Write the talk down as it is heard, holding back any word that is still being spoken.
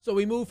So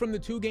we move from the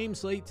 2-game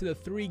slate to the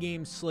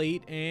 3-game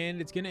slate,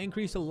 and it's going to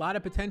increase a lot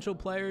of potential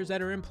players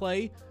that are in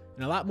play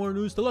and a lot more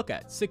news to look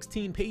at.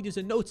 16 pages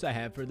of notes I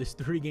have for this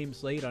 3-game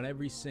slate on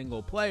every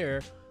single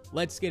player.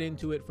 Let's get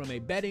into it from a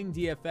betting,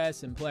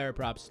 DFS, and player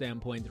prop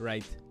standpoint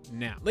right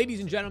now. Ladies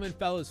and gentlemen,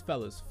 fellas,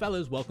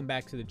 welcome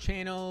back to the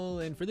channel.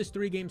 And for this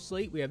 3-game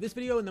slate, we have this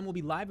video, and then we'll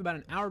be live about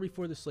an hour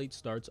before the slate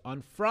starts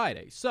on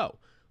Friday. So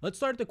let's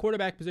start at the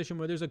quarterback position,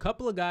 where there's a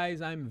couple of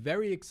guys I'm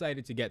very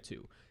excited to get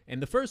to.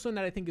 And the first one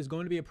that I think is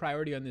going to be a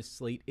priority on this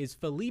slate is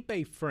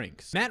Felipe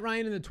Franks. Matt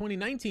Ryan in the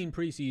 2019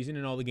 preseason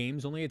in all the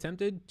games only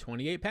attempted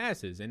 28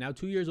 passes. And now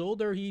 2 years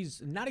older,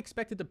 he's not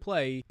expected to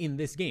play in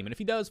this game. And if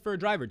he does, for a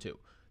drive or two.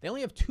 They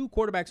only have 2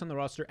 quarterbacks on the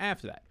roster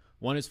after that.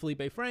 One is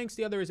Felipe Franks,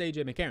 the other is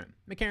A.J. McCarron.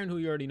 McCarron, who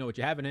you already know what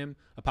you have in him,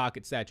 a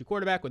pocket statue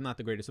quarterback with not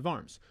the greatest of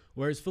arms.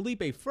 Whereas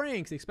Felipe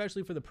Franks,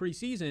 especially for the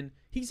preseason,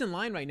 he's in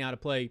line right now to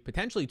play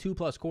potentially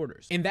 2+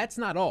 quarters. And that's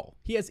not all.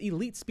 He has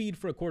elite speed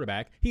for a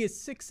quarterback. He is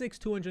 6'6",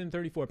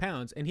 234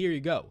 pounds, and here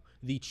you go.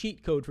 The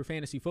cheat code for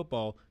fantasy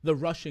football, the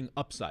rushing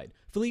upside.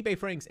 Felipe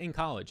Franks in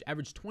college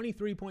averaged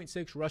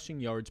 23.6 rushing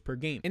yards per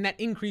game. And that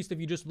increased if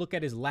you just look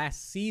at his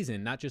last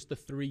season, not just the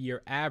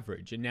 3-year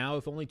average. And now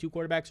if only 2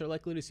 quarterbacks are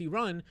likely to see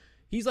run,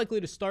 he's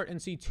likely to start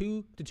and see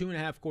 2 to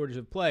 2.5 quarters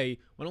of play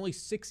when only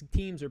 6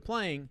 teams are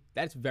playing.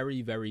 That's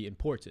very, very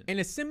important. And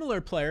a similar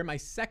player, my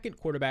second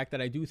quarterback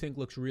that I do think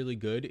looks really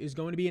good, is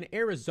going to be in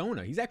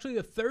Arizona. He's actually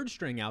the 3rd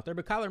string out there,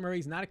 but Kyler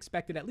Murray's not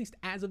expected, at least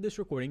as of this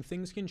recording.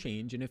 Things can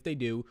change, and if they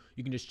do,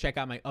 you can just check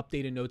out my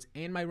updated notes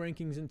and my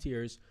rankings and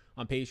tiers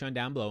on Patreon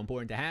down below.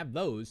 Important to have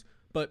those.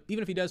 But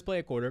even if he does play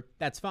a quarter,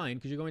 that's fine,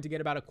 because you're going to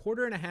get about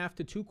 1.5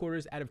 to 2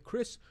 quarters out of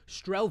Chris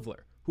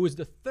Strelvler, who is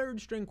the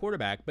 3rd string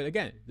quarterback, but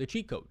again, the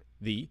cheat code,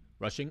 the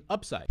rushing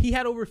upside. He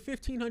had over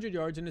 1,500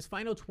 yards in his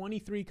final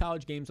 23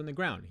 college games on the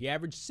ground. He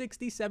averaged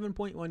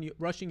 67.1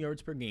 rushing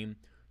yards per game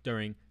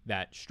during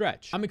that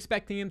stretch. I'm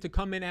expecting him to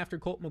come in after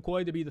Colt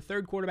McCoy to be the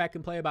 3rd quarterback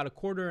and play about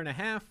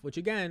 1.25, which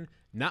again,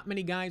 not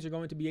many guys are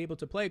going to be able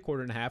to play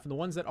 1.25, and the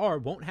ones that are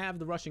won't have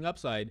the rushing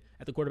upside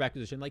at the quarterback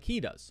position like he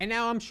does. And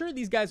now I'm sure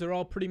these guys are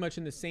all pretty much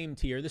in the same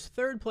tier. This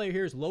 3rd player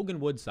here is Logan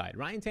Woodside.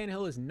 Ryan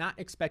Tannehill is not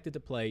expected to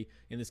play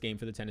in this game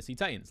for the Tennessee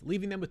Titans,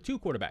 leaving them with 2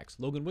 quarterbacks,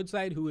 Logan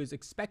Woodside, who is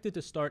expected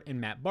to start,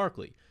 and Matt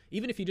Barkley.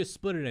 Even if you just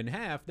split it in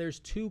half, there's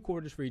 2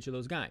 quarters for each of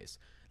those guys.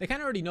 They kind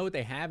of already know what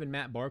they have in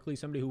Matt Barkley,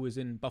 somebody who was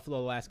in Buffalo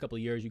the last couple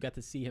of years. You got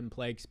to see him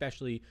play,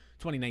 especially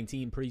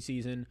 2019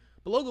 preseason.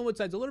 But Logan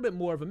Woodside's a little bit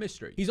more of a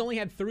mystery. He's only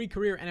had 3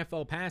 career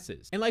NFL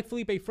passes. And like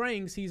Felipe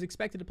Franks, he's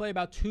expected to play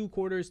about 2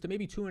 quarters to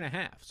maybe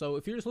 2.5. So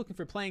if you're just looking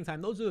for playing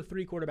time, those are the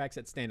 3 quarterbacks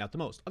that stand out the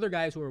most. Other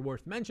guys who are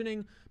worth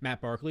mentioning,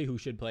 Matt Barkley, who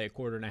should play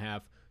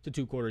 1.5 to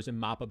 2 quarters in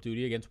mop-up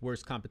duty against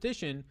worse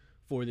competition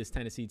for this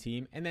Tennessee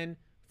team. And then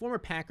former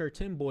Packer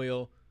Tim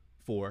Boyle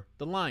for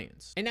the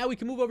Lions. And now we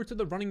can move over to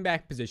the running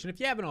back position. If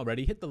you haven't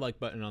already, hit the like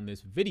button on this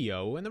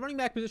video. And the running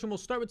back position, we'll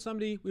start with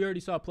somebody we already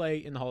saw play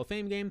in the Hall of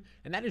Fame game,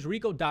 and that is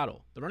Rico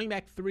Dowdle. The running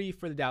back 3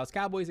 for the Dallas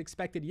Cowboys,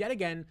 expected yet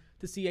again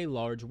to see a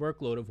large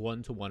workload of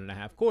 1 to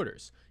 1.5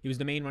 quarters. He was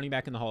the main running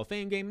back in the Hall of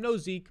Fame game. No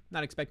Zeke,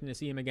 not expecting to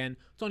see him again.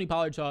 Tony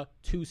Pollard saw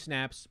 2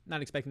 snaps,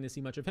 not expecting to see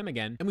much of him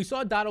again. And we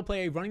saw Dowdle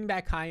play a running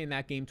back high in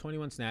that game,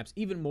 21 snaps,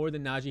 even more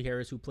than Najee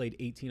Harris, who played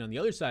 18 on the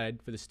other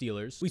side for the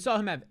Steelers. We saw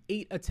him have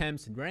 8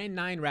 attempts and ran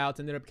 9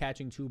 routes, ended up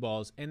catching 2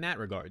 balls in that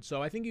regard.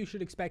 So I think you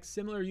should expect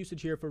similar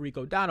usage here for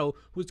Rico Dowdle,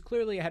 who is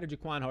clearly ahead of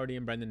Jaquan Hardy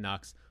and Brendan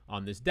Knox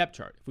on this depth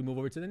chart. If we move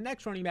over to the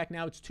next running back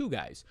now, it's 2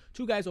 guys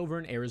over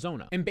in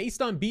Arizona. And based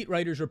on beat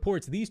writers'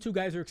 reports, these 2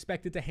 guys are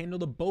expected to handle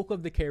the bulk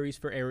of the carries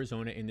for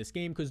Arizona in this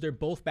game, because they're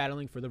both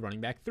battling for the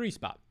running back 3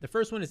 spot. The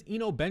first one is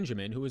Eno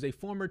Benjamin, who is a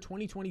former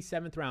 2020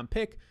 7th round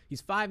pick.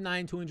 He's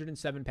 5'9",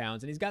 207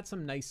 pounds, and he's got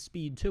some nice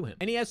speed to him.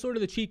 And he has sort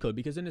of the cheat code,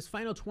 because in his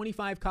final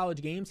 25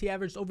 college games, he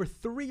averaged over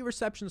 3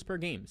 receptions per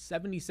game,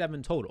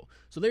 77 total.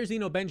 So there's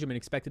Eno Benjamin,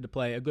 expected to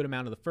play a good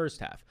amount of the first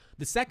half.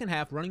 The second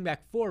half, running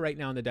back 4 right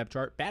now in the depth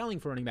chart, battling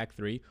for running back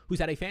 3, who's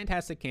had a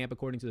fantastic camp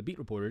according to the beat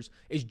reporters,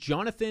 is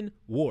Jonathan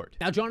Ward.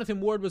 Now,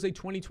 Jonathan Ward was a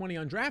 2020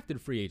 undrafted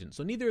free agent,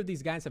 so neither of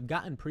these guys have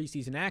gotten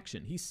preseason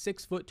action. He's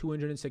 6 foot,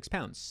 206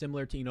 pounds,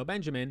 similar to Eno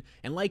Benjamin,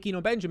 and like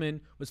Eno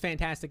Benjamin, was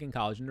fantastic in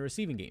college in the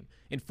receiving game.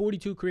 In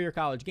 42 career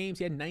college games,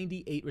 he had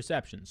 98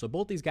 receptions, so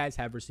both these guys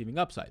have receiving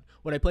upside.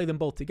 Would I play them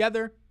both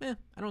together? I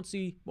don't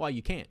see why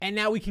you can't. And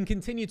now we can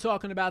continue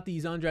talking about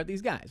these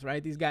guys,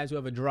 right? These guys who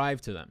have a drive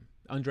to them.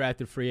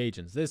 Undrafted free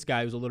agents. This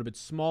guy was a little bit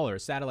smaller,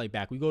 satellite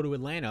back. We go to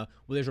Atlanta,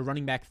 where there's a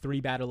running back 3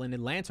 battle in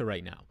Atlanta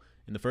right now.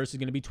 And the first is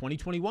going to be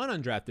 2021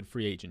 undrafted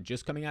free agent,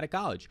 just coming out of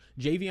college,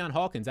 Javion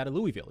Hawkins out of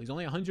Louisville. He's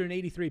only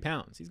 183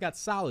 pounds. He's got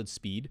solid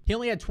speed. He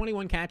only had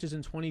 21 catches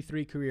in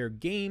 23 career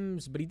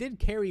games, but he did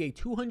carry a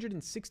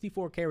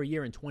 264 carry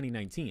year in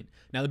 2019.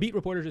 Now, the beat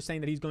reporters are saying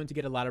that he's going to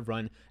get a lot of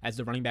run as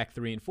the running back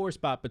 3 and 4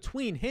 spot.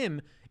 Between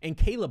him and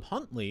Caleb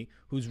Huntley,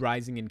 who's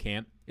rising in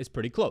camp, is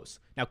pretty close.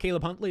 Now,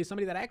 Caleb Huntley is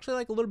somebody that I actually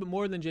like a little bit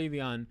more than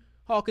Javion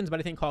Hawkins, but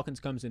I think Hawkins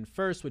comes in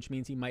first, which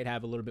means he might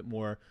have a little bit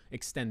more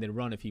extended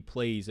run if he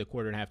plays a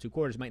quarter and a half, 2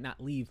 quarters. Might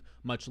not leave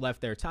much left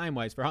there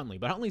time-wise for Huntley,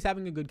 but Huntley's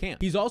having a good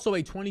camp. He's also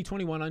a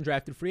 2021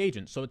 undrafted free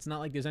agent, so it's not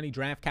like there's any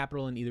draft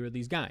capital in either of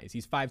these guys.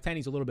 He's 5'10",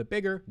 he's a little bit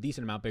bigger,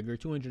 decent amount bigger,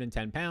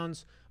 210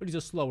 pounds, but he's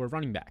a slower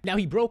running back. Now,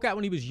 he broke out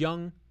when he was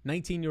young,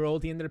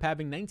 19-year-old. He ended up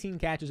having 19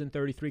 catches in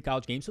 33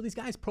 college games. So these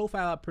guys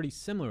profile out pretty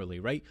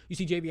similarly, right? You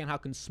see Javion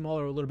Hawkins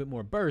smaller, a little bit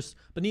more burst,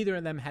 but neither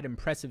of them had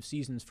impressive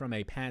seasons from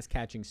a pass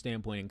catching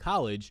standpoint in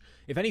college.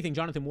 If anything,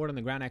 Jonathan Ward on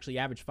the ground actually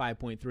averaged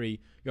 5.3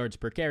 yards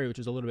per carry, which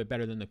is a little bit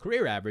better than the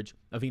career average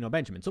of Eno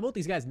Benjamin. So both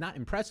these guys not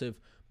impressive,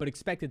 but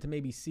expected to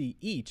maybe see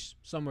each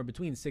somewhere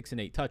between 6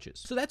 and 8 touches.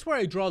 So that's where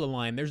I draw the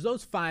line. There's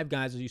those 5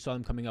 guys as you saw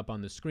them coming up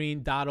on the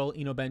screen: Dottle,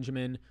 Eno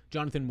Benjamin,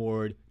 Jonathan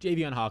Ward,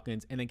 Javion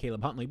Hawkins, and then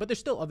Caleb Huntley. But there's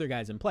still other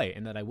guys in play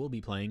and that I will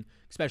be playing,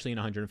 especially in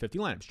 150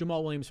 lineups.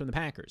 Jamal Williams from the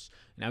Packers.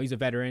 Now he's a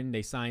veteran.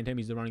 They signed him.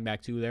 He's the running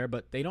back 2 there,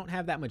 but they don't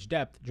have that much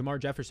depth. Jamar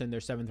Jefferson, their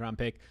 7th-round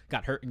pick,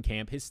 got hurt in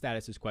camp. His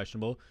status is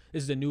questionable.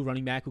 This is a new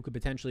running back who could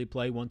potentially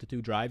play 1 to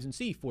 2 drives and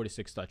see 4 to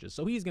 6 touches.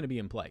 So he's going to be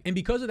in play. And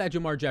because of that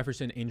Jamar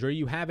Jefferson injury,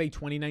 you have a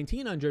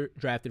 2019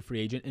 undrafted free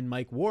agent in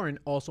Mike Warren,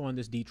 also on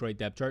this Detroit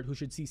depth chart, who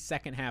should see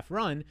second half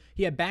run.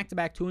 He had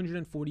back-to-back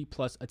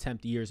 240-plus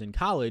attempt years in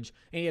college,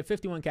 and he had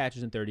 51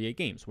 catches in 38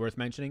 games. Worth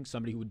mentioning,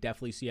 somebody who would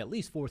definitely see at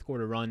least 4th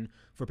quarter run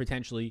for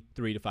potentially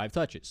 3 to 5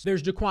 touches.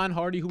 There's Jaquan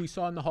Hardy, who we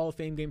saw in the Hall of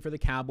Fame game for the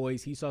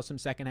Cowboys. He saw some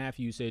second half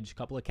usage, a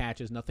couple of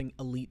catches, nothing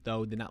elite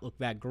though, did not look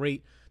that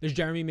great. There's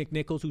Jeremy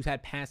McNichols, who's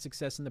had pass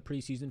success in the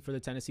preseason for the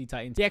Tennessee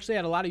Titans. He actually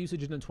had a lot of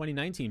usage in the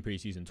 2019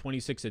 preseason,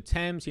 26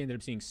 attempts. He ended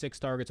up seeing 6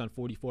 targets on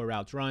 44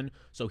 routes run,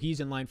 so he's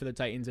in line for the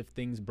Titans if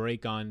things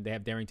break on. They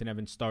have Darrington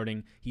Evans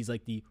starting. He's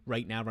like the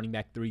right now running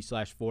back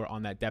 3/4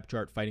 on that depth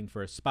chart, fighting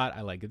for a spot.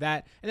 I like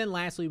that. And then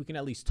lastly, we can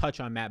at least touch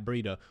on Matt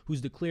Breida,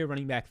 who's the clear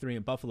running back 3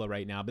 in Buffalo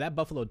right now, but that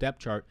Buffalo depth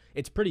chart,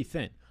 it's pretty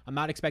thin. I'm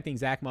not expecting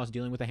Zach Moss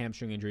dealing with a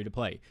hamstring injury to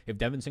play. If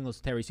Devin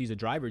Singletary sees a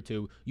drive or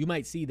 2, you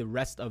might see the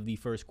rest of the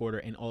first quarter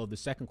and all of the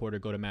second quarter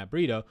go to Matt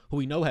Breida, who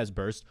we know has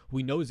burst, who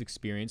we know is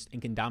experienced,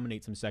 and can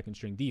dominate some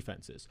second-string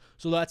defenses.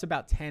 So that's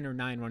about 10 or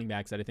 9 running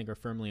backs that I think are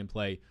firmly in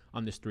play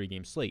on this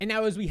 3-game slate. And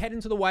now as we head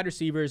into the wide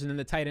receivers and then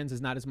the tight ends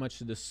is not as much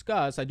to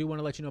discuss, I do want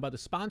to let you know about the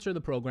sponsor of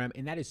the program,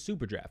 and that is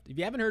SuperDraft. If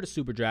you haven't heard of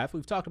SuperDraft,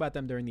 we've talked about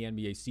them during the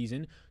NBA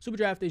season.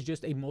 SuperDraft is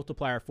just a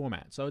multiplier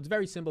format. So it's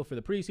very simple for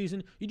the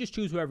preseason. You just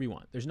choose whoever you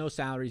want. There's no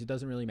salaries. It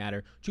doesn't really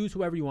matter. Choose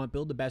whoever you want.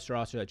 Build the best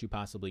roster that you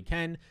possibly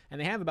can. And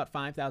they have about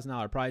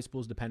 $5,000 prize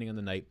pools depending on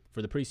the night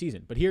for the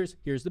preseason. But here's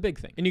the big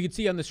thing. And you can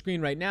see on the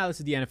screen right now, this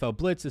is the NFL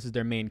Blitz. This is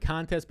their main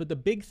contest. But the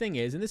big thing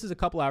is, and this is a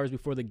couple hours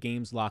before the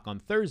games lock on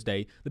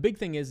Thursday, the big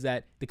thing is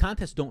that the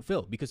contests don't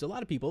fill because a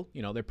lot of people,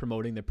 they're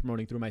promoting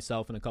through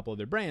myself and a couple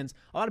other brands.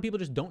 A lot of people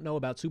just don't know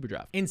about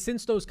SuperDraft. And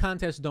since those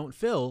contests don't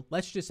fill,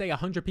 let's just say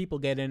 100 people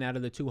get in out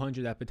of the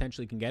 200 that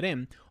potentially can get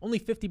in. Only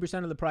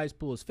 50% of the prize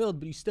pool is filled,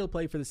 but you still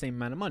play for the same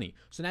amount of money.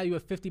 So now you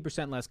have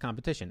 50% less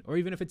competition. Or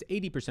even if it's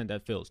 80%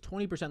 that fills,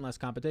 20% less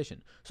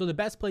competition. So the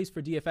best place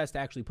for DFS to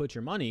actually put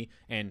your money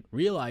and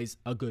realize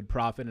a good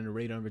profit and a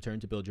rate on return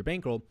to build your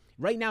bankroll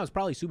right now is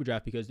probably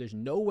SuperDraft because there's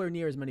nowhere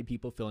near as many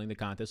people filling the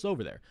contests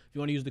over there. If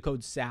you want to use the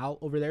code SAL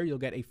over there, you'll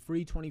get a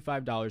free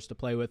 $25 to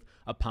play with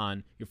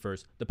upon your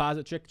first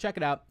deposit. Check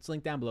it out. It's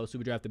linked down below.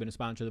 SuperDraft have been a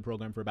sponsor of the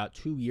program for about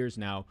 2 years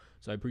now,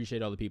 so I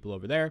appreciate all the people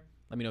over there.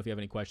 Let me know if you have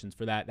any questions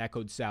for that. That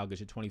code SAL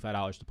gives you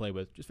 $25 to play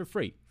with just for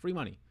free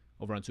money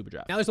over on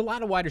SuperDraft. Now, there's a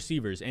lot of wide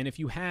receivers, and if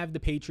you have the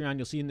Patreon,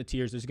 you'll see in the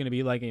tiers, there's going to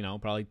be like,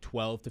 probably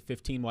 12 to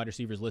 15 wide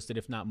receivers listed,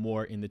 if not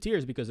more, in the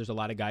tiers because there's a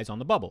lot of guys on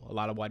the bubble. A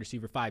lot of wide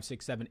receiver 5,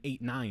 6, 7,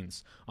 8,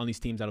 9s on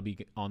these teams that'll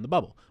be on the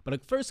bubble. But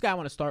the first guy I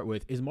want to start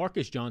with is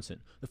Marcus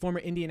Johnson, the former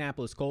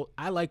Indianapolis Colt.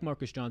 I like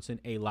Marcus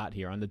Johnson a lot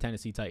here on the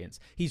Tennessee Titans.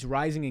 He's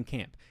rising in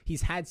camp.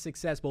 He's had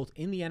success both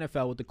in the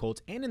NFL with the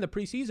Colts and in the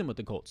preseason with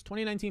the Colts.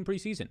 2019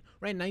 preseason,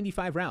 ran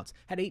 95 routes,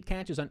 had 8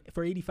 catches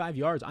for 85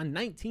 yards on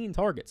 19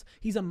 targets.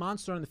 He's a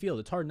monster on the field.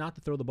 It's hard not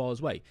to throw the ball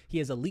his way. He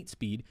has elite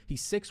speed.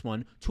 He's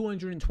 6'1",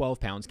 212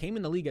 pounds, came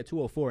in the league at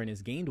 204 and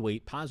has gained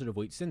weight, positive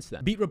weight since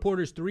then. Beat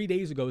reporters 3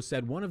 days ago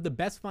said one of the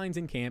best finds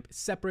in camp,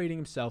 separating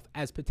himself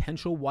as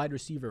potential wide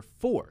receiver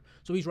 4.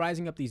 So he's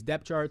rising up these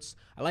depth charts.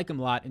 I like him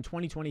a lot. In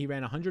 2020, he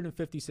ran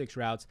 156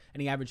 routes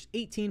and he averaged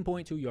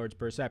 18.2 yards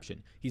per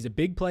reception. He's a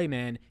big play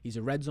man. He's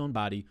a red zone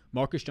body.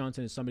 Marcus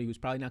Johnson is somebody who's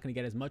probably not going to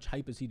get as much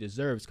hype as he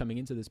deserves coming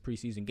into this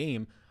preseason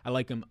game. I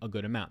like him a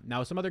good amount.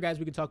 Now, some other guys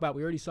we can talk about,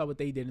 we already saw what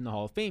they did in the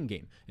Hall of Fame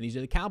game, and these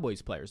are the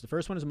Cowboys players. The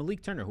first one is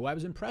Malik Turner, who I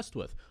was impressed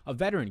with. A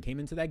veteran, came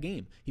into that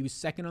game. He was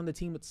second on the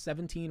team with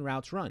 17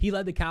 routes run. He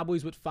led the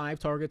Cowboys with 5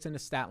 targets and a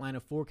stat line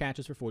of 4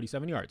 catches for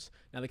 47 yards.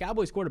 Now, the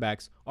Cowboys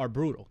quarterbacks are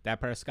brutal.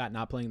 Dak Prescott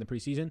not playing in the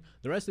preseason.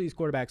 The rest of these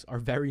quarterbacks are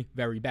very,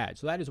 very bad.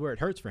 So that is where it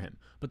hurts for him.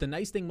 But the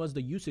nice thing was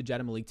the usage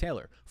out of Malik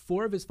Taylor.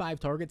 4 of his 5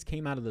 targets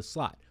came out of the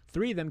slot.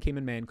 3 of them came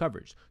in man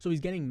coverage. So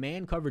he's getting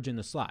man coverage in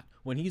the slot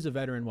when he's a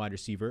veteran wide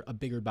receiver, a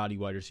bigger body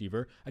wide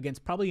receiver,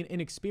 against probably an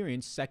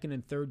inexperienced second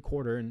and third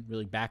quarter and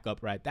really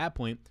backup right at that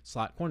point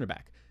slot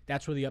cornerback.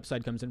 That's where the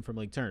upside comes in from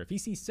Malik Turner. If he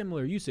sees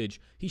similar usage,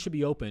 he should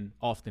be open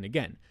often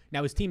again.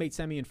 Now, his teammate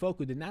Simeon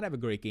Foku did not have a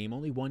great game,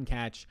 only 1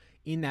 catch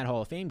in that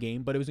Hall of Fame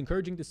game, but it was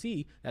encouraging to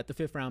see that the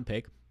 5th round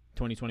pick,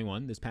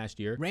 2021, this past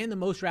year, ran the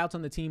most routes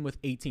on the team with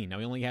 18. Now,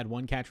 he only had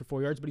 1 catch for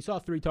 4 yards, but he saw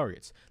 3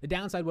 targets. The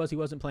downside was he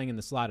wasn't playing in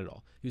the slot at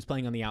all. He was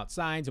playing on the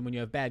outsides, and when you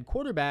have bad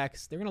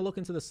quarterbacks, they're going to look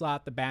into the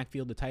slot, the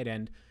backfield, the tight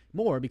end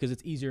more because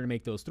it's easier to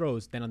make those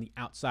throws than on the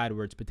outside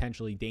where it's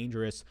potentially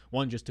dangerous,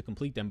 1, just to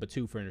complete them, but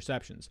 2, for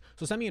interceptions.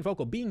 So Simeon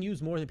Foku being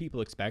used more than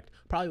people expect,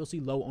 probably will see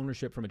low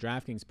ownership from a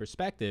DraftKings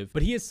perspective,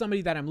 but he is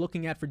somebody that I'm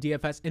looking at for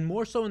DFS and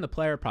more so in the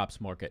player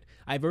props market.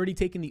 I've already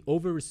taken the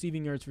over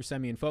receiving yards for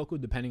Simeon Foku,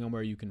 depending on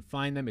where you can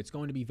find them. It's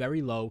going to be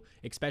very low,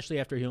 especially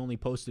after he only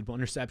posted 1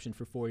 reception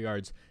for 4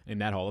 yards in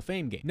that Hall of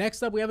Fame game.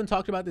 Next up, we haven't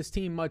talked about this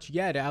team much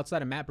yet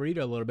outside of Matt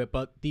Breida a little bit,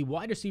 but the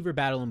wide receiver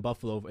battle in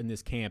Buffalo in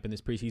this camp, in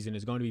this preseason,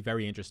 is going to be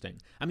very interesting.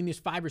 I mean, there's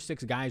 5 or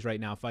 6 guys right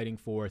now fighting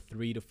for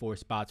 3 to 4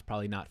 spots,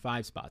 probably not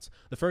 5 spots.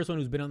 The first one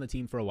who's been on the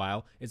team for a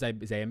while is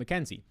Isaiah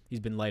McKenzie. He's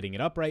been lighting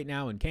it up right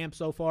now in camp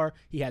so far.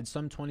 He had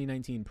some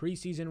 2019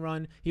 preseason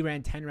run. He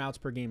ran 10 routes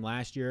per game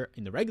last year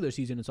in the regular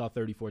season and saw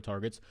 34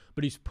 targets,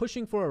 but he's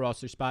pushing for a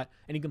roster spot,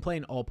 and he can play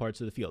in all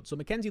parts of the field. So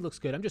McKenzie looks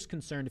good. I'm just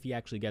concerned if he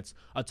actually gets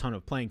a ton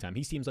of playing time.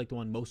 He seems like the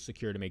one most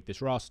secure to make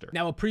this roster.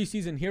 Now, a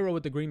preseason hero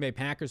with the Green Bay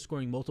Packers,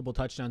 scoring multiple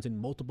touchdowns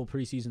in multiple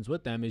preseasons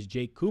with them, is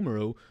Jake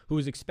Kumerow, who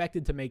is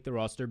expected to make the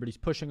roster, but he's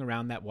pushing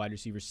around that wide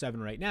receiver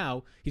 7 right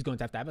now. He's going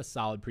to have a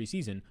solid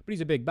preseason, but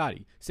he's a big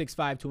body.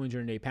 6'5",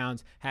 208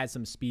 pounds, has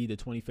some speed, the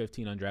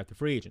 2015 undrafted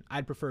free agent.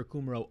 I'd prefer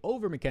Kumerow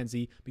over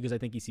McKenzie because I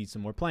think he sees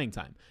some more playing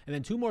time. And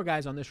then 2 more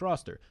guys on this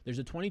roster. There's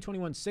a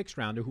 2021 6th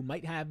rounder who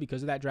might have,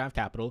 because of that draft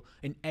capital,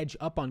 an edge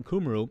up on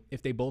Kumerow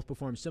if they both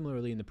perform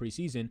similarly in the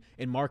preseason,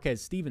 in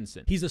Marquez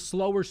Stevenson. He's a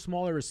slower,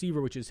 smaller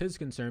receiver, which is his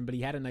concern, but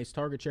he had a nice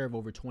target share of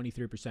over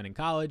 23% in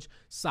college,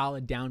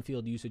 solid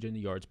downfield usage in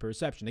the yards per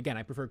reception. Again,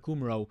 I prefer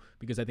Kumerow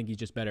because I think he's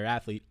just better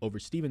athlete over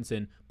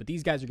Stevenson, but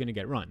these guys are going to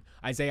get run.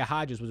 Isaiah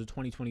Hodgins was a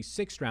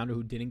 2026 rounder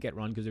who didn't get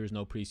run because there was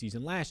no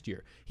preseason last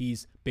year.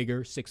 He's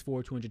bigger,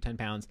 6'4", 210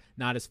 pounds,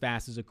 not as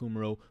fast as a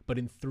Kumerow, but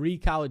in 3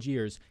 college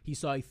years, he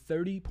saw a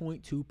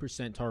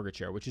 30.2% target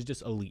share, which is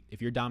just elite.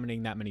 If you're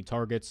dominating that many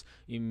targets,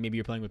 maybe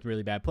you're playing with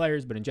really bad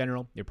players, but in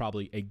general, you're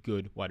probably a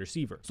good wide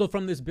receiver. So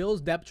from this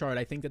Bills depth chart,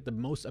 I think that the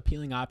most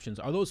appealing options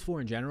are those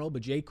 4 in general,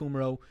 but Jake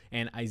Kumerow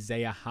and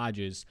Isaiah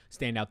Hodgins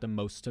stand out the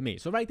most to me.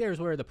 So right there is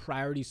where the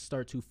priorities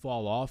start to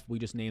fall off. We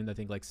just named, I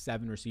think, like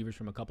 7 receivers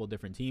from a couple of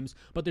different teams,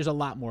 but there's a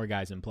lot more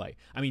guys in play.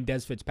 I mean,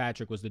 Dez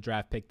Fitzpatrick was the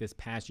draft pick this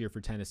past year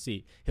for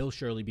Tennessee. He'll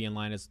surely be in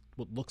line as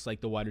what looks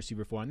like the wide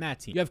receiver 4 on that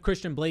team. You have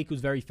Christian Blake,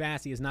 who's very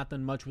fast. He has not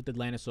done much with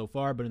Atlanta so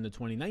far, but in the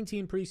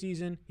 2019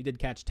 preseason, he did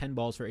catch 10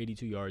 balls for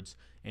 82 yards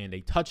and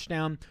a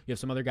touchdown. You have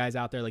some other guys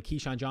out there like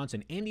Keyshawn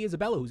Johnson, Andy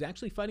Isabella, who's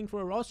actually fighting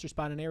for a roster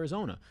spot in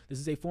Arizona. This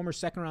is a former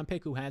 2nd-round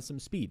pick who has some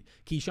speed.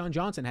 Keyshawn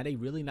Johnson had a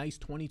really nice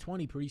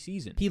 2020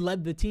 preseason. He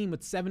led the team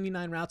with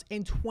 79 routes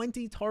and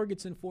 20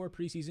 targets in 4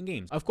 preseason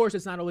games. Of course,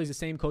 it's not always the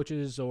same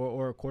coaches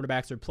or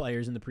quarterbacks or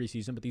players in the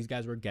preseason, but these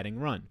guys were getting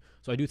run.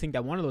 So I do think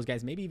that one of those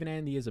guys, maybe even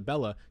Andy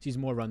Isabella, sees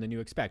more run than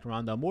you expect.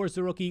 Rondale Moore is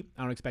the rookie.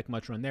 I don't expect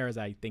much run there as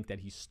I think that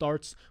he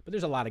starts, but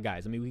there's a lot of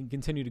guys. I mean, we can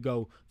continue to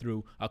go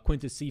through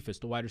Quintus Cephas,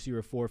 the wide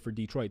receiver 4 for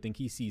Detroit. Think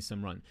he sees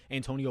some run.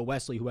 Antonio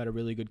Wesley, who had a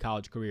really good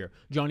college career.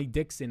 Johnny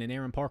Dixon and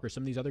Aaron Parker,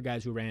 some of these other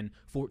guys who ran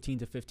 14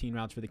 to 15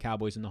 routes for the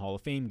Cowboys in the Hall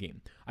of Fame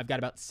game. I've got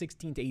about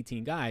 16 to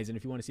 18 guys, and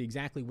if you want to see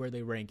exactly where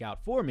they rank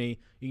out for me,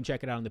 you can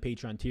check it out on the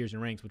Patreon tiers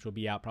and ranks, which will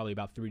be out probably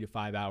about 3 to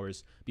 5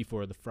 hours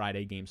before the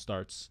Friday game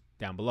starts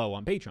down below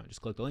on Patreon.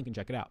 Just click the link and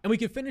check it out. And we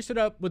can finish it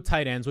up with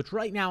tight ends, which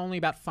right now only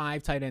about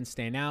 5 tight ends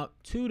stand out.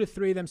 2 to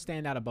 3 of them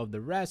stand out above the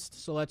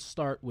rest. So let's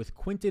start with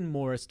Quintin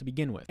Morris to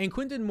begin with. And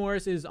Quintin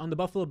Morris is on the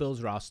Buffalo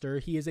Bills roster.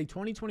 He is a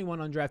 2021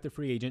 undrafted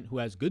free agent who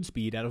has good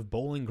speed out of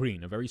Bowling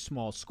Green, a very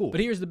small school. But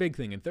here's the big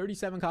thing. In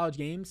 37 college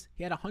games,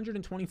 he had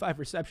 125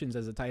 receptions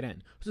as a tight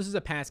end. So this is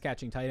a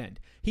pass-catching tight end.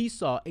 He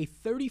saw a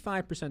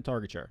 35%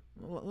 target share.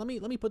 Let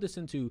me put this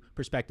into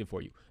perspective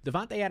for you.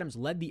 Devontae Adams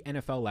led the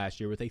NFL last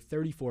year with a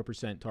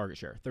 34% target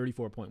share,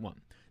 34.1.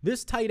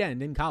 This tight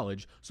end in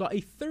college saw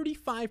a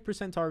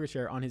 35% target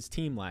share on his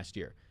team last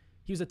year.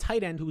 He was a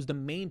tight end who was the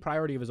main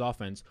priority of his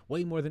offense,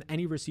 way more than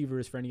any receiver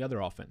is for any other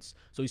offense.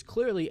 So he's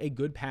clearly a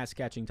good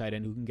pass-catching tight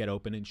end who can get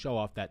open and show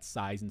off that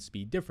size and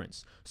speed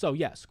difference. So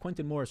yes,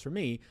 Quintin Morris for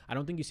me, I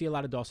don't think you see a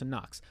lot of Dawson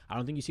Knox. I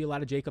don't think you see a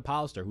lot of Jacob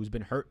Hollister, who's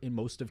been hurt in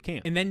most of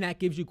camp. And then that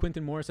gives you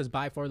Quintin Morris as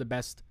by far the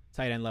best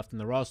tight end left in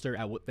the roster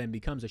at what then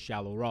becomes a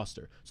shallow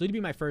roster. So he'd be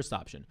my first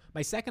option.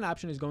 My second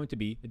option is going to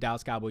be the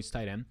Dallas Cowboys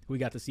tight end, who we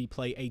got to see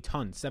play a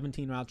ton,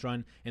 17 routes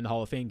run in the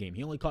Hall of Fame game.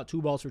 He only caught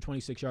 2 balls for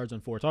 26 yards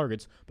on 4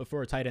 targets, but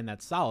for a tight end,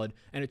 that's solid,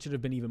 and it should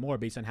have been even more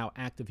based on how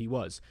active he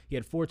was. He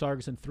had 4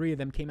 targets, and 3 of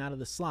them came out of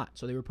the slot,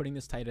 so they were putting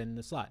this tight end in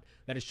the slot.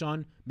 That is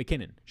Sean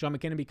McKinnon. Sean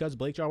McKinnon, because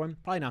Blake Jarwin,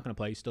 probably not going to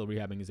play, still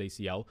rehabbing his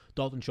ACL.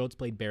 Dalton Schultz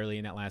played barely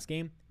in that last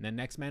game. And then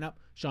next man up,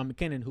 Sean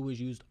McKinnon, who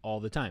was used all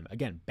the time.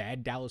 Again,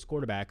 bad Dallas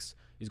quarterbacks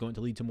is going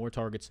to lead to more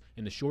targets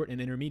in the short and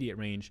intermediate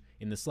range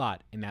in the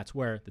slot, and that's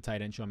where the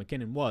tight end Sean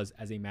McKinnon was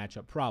as a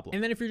matchup problem.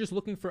 And then if you're just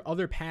looking for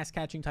other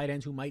pass-catching tight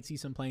ends who might see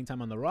some playing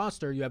time on the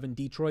roster, you have in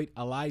Detroit,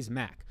 Elias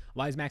Mack.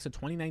 Elias Mack's a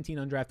 2019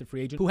 undrafted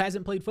free agent who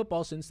hasn't played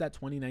football since that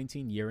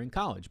 2019 year in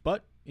college,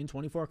 but in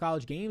 24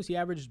 college games, he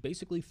averaged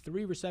basically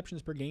 3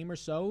 receptions per game or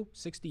so,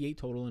 68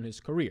 total in his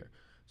career.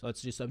 So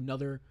that's just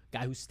another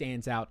guy who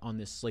stands out on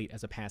this slate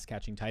as a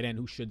pass-catching tight end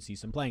who should see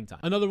some playing time.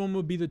 Another one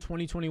would be the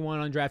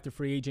 2021 undrafted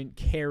free agent,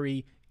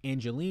 Kerry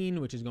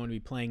Angeline, which is going to be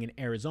playing in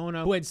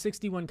Arizona, who had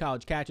 61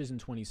 college catches in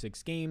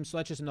 26 games. So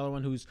that's just another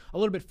one who's a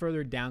little bit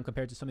further down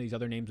compared to some of these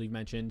other names we've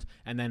mentioned.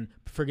 And then,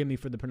 forgive me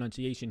for the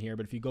pronunciation here,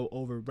 but if you go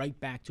over right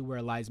back to where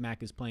Elias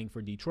Mack is playing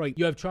for Detroit,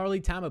 you have Charlie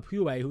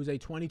Tamapue, who's a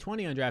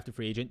 2020 undrafted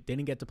free agent,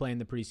 didn't get to play in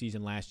the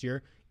preseason last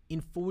year. In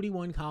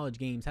 41 college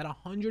games, had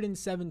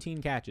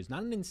 117 catches.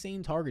 Not an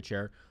insane target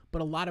share, but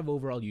a lot of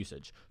overall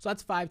usage. So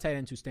that's 5 tight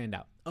ends who stand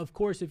out. Of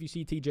course, if you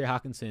see TJ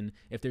Hawkinson,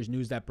 if there's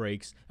news that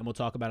breaks, and we'll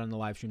talk about it on the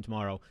live stream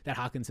tomorrow, that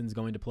Hawkinson's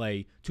going to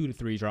play 2 to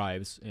 3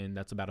 drives, and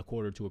that's about a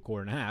quarter to a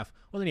quarter and a half,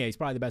 well, then yeah, he's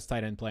probably the best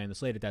tight end play on the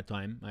slate at that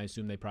time. I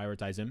assume they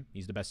prioritize him.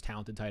 He's the best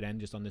talented tight end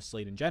just on this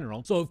slate in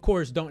general. So, of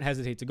course, don't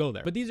hesitate to go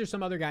there. But these are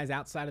some other guys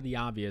outside of the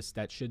obvious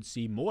that should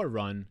see more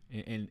run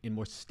and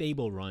more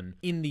stable run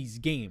in these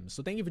games.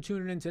 So thank you for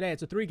tuning in today.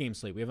 It's a 3-game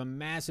slate. We have a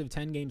massive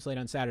 10-game slate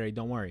on Saturday.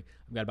 Don't worry.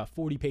 I've got about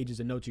 40 pages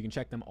of notes. You can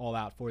check them all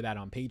out for that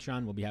on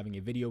Patreon. We'll be having a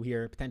video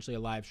here, potentially a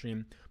live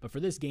stream. But for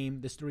this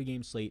game, this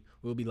 3-game slate,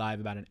 we'll be live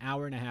about an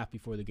hour and a half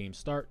before the games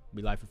start.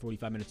 We'll be live for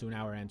 45 minutes to an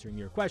hour answering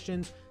your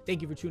questions.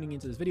 Thank you for tuning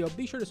into this video.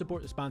 Be sure to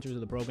support the sponsors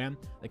of the program.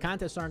 The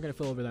contests aren't going to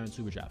fill over there on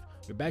SuperDraft.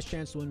 Your best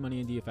chance to win money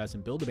in DFS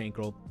and build a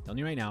bankroll, I'm telling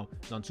you right now,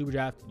 is on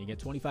SuperDraft, and you get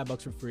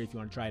 $25 for free if you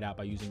want to try it out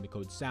by using the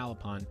code SAL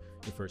upon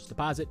your first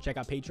deposit. Check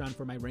out Patreon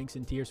for my ranks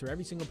and tiers for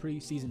every single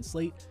preseason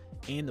slate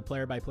and the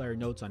player-by-player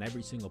notes on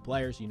every single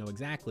player so you know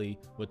exactly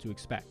what to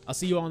expect. I'll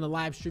see you all on the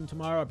live stream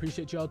tomorrow. I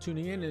appreciate you all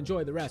tuning in and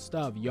enjoy the rest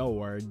of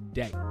your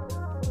day.